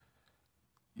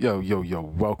Yo,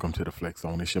 welcome to the Flex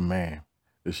Zone. It's your man.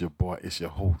 It's your boy. It's your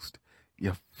host.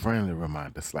 Your friendly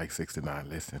reminder, Slice 69.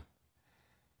 Listen,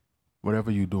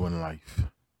 whatever you do in life,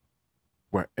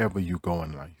 wherever you go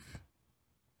in life,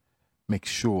 make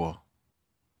sure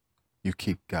you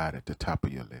keep God at the top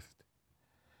of your list.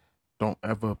 Don't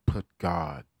ever put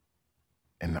God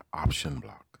in the option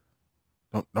block.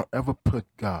 Don't ever put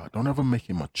God, don't ever make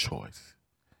him a choice.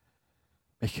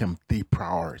 Make him the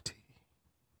priority.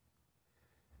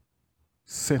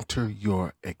 Center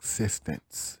your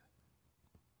existence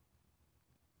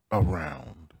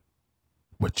around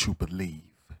what you believe.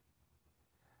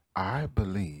 I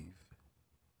believe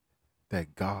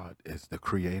that God is the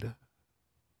creator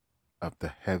of the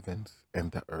heavens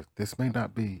and the earth. This may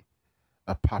not be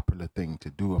a popular thing to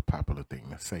do, a popular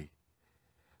thing to say,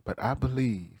 but I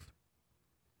believe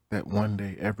that one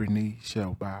day every knee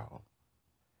shall bow.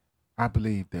 I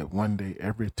believe that one day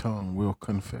every tongue will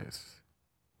confess.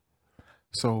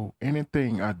 So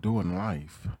anything I do in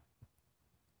life,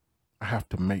 I have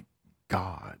to make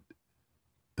God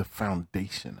the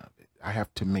foundation of it. I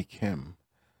have to make him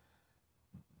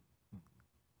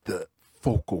the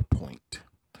focal point.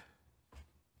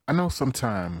 I know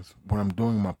sometimes when I'm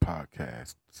doing my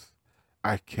podcasts,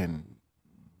 I can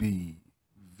be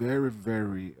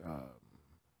very.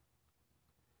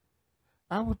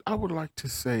 I would like to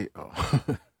say,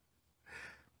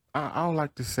 I would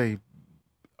like to say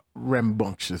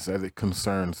rambunctious as it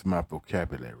concerns my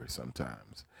vocabulary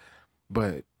sometimes.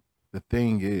 But the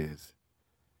thing is,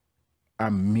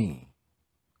 I'm me.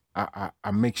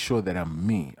 I make sure that I'm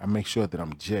me. I make sure that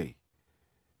I'm Jay.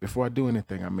 Before I do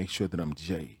anything, I make sure that I'm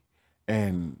Jay.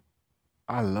 And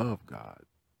I love God.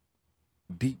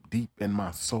 Deep in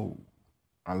my soul,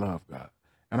 I love God.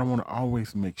 And I want to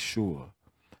always make sure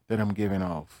that I'm giving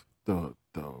off the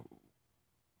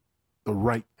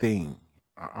right thing.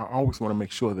 I always want to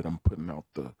make sure that I'm putting out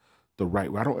the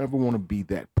right way. I don't ever want to be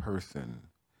that person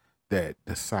that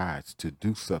decides to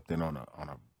do something on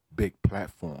a big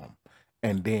platform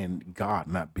and then God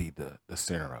not be the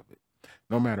center of it.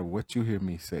 No matter what you hear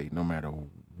me say, no matter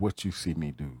what you see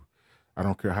me do, I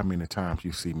don't care how many times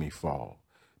you see me fall.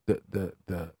 The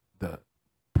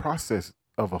process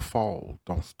of a fall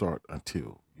don't start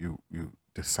until you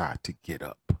decide to get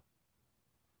up.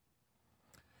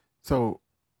 So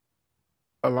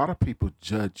a lot of people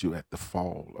judge you at the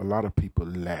fall. A lot of people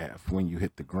laugh when you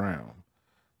hit the ground.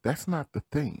 That's not the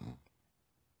thing.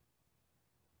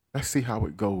 Let's see how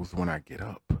it goes when I get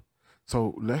up.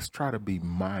 So let's try to be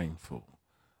mindful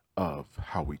of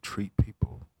how we treat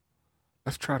people.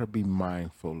 Let's try to be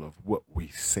mindful of what we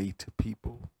say to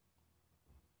people.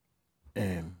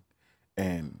 And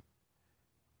and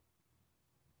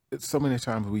so many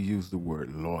times we use the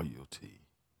word loyalty.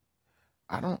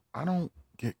 I don't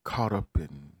get caught up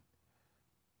in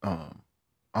um,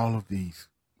 all of these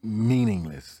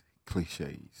meaningless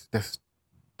cliches.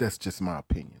 That's just my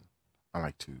opinion. I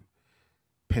like to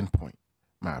pinpoint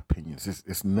my opinions.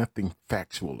 It's nothing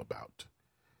factual about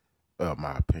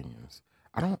my opinions.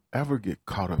 I don't ever get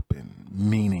caught up in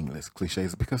meaningless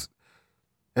cliches because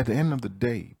at the end of the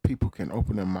day, people can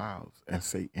open their mouths and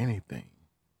say anything,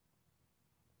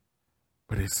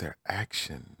 but it's their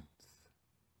actions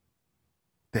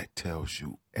that tells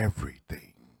you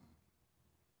everything.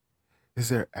 It's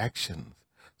their actions.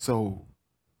 So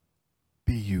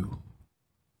be you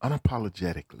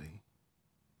unapologetically.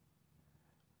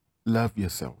 Love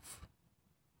yourself.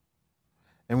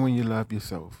 And when you love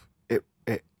yourself,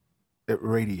 it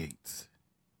radiates.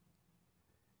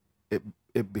 It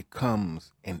it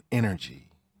becomes an energy.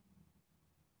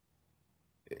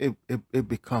 It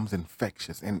becomes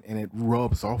infectious and it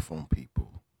rubs off on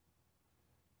people.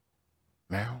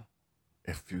 Now,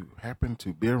 if you happen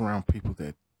to be around people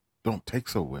that don't take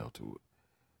so well to it,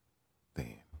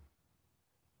 then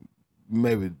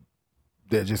maybe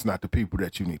they're just not the people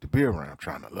that you need to be around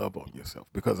trying to love on yourself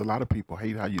because a lot of people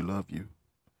hate how you love you.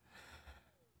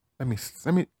 Let me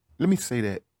let me let me say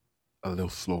that a little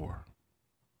slower.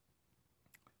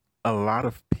 A lot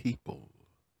of people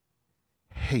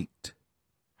hate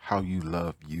how you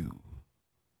love you.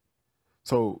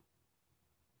 So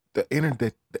the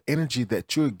energy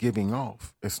that you're giving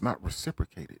off is not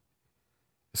reciprocated.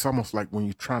 It's almost like when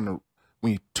you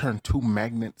turn two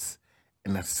magnets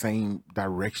in the same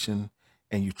direction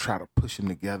and you try to push them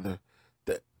together,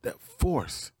 that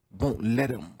force won't let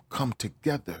them come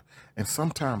together. And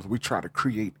sometimes we try to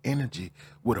create energy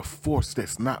with a force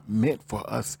that's not meant for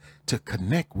us to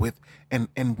connect with, and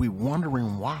we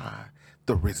wondering why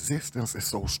the resistance is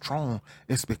so strong.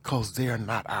 It's because they're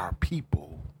not our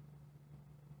people.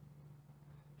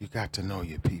 You got to know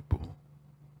your people.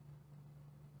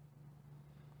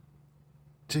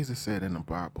 Jesus said in the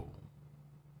Bible,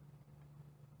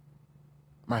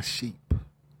 my sheep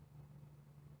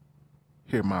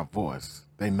hear my voice.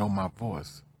 They know my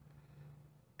voice.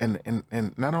 And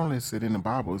not only is it in the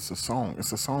Bible, it's a song.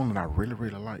 It's a song that I really,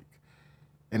 really like.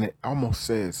 And it almost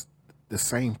says the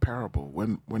same parable.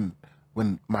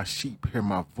 When my sheep hear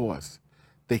my voice,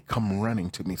 they come running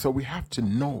to me. So we have to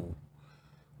know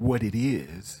what it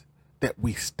is that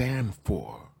we stand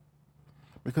for.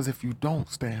 Because if you don't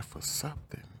stand for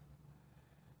something,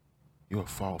 you'll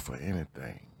fall for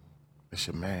anything. It's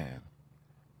your man,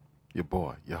 your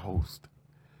boy, your host,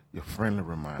 your friendly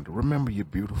reminder. Remember you're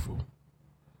beautiful.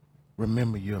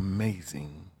 Remember you're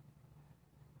amazing.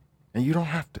 And you don't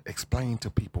have to explain to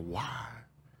people why.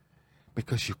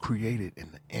 Because you're created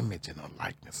in the image and the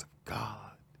likeness of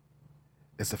God.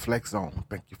 It's the Flex Zone.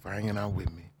 Thank you for hanging out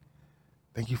with me.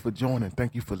 Thank you for joining.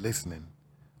 Thank you for listening.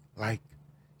 Like,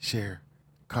 share,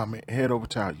 comment. Head over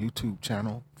to our YouTube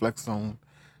channel, Flex Zone.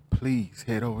 Please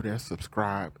head over there,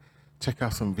 subscribe. Check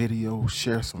out some videos,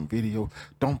 share some videos.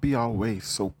 Don't be always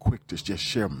so quick to just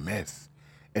share mess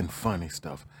and funny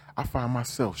stuff. I find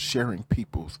myself sharing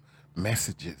people's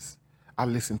messages. I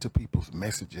listen to people's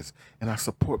messages and I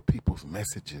support people's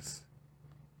messages.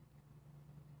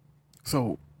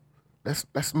 So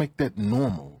let's make that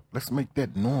normal. Let's make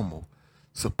that normal.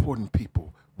 Supporting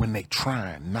people when they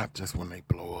trying, not just when they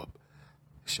blow up.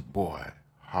 It's your boy.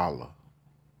 Holla.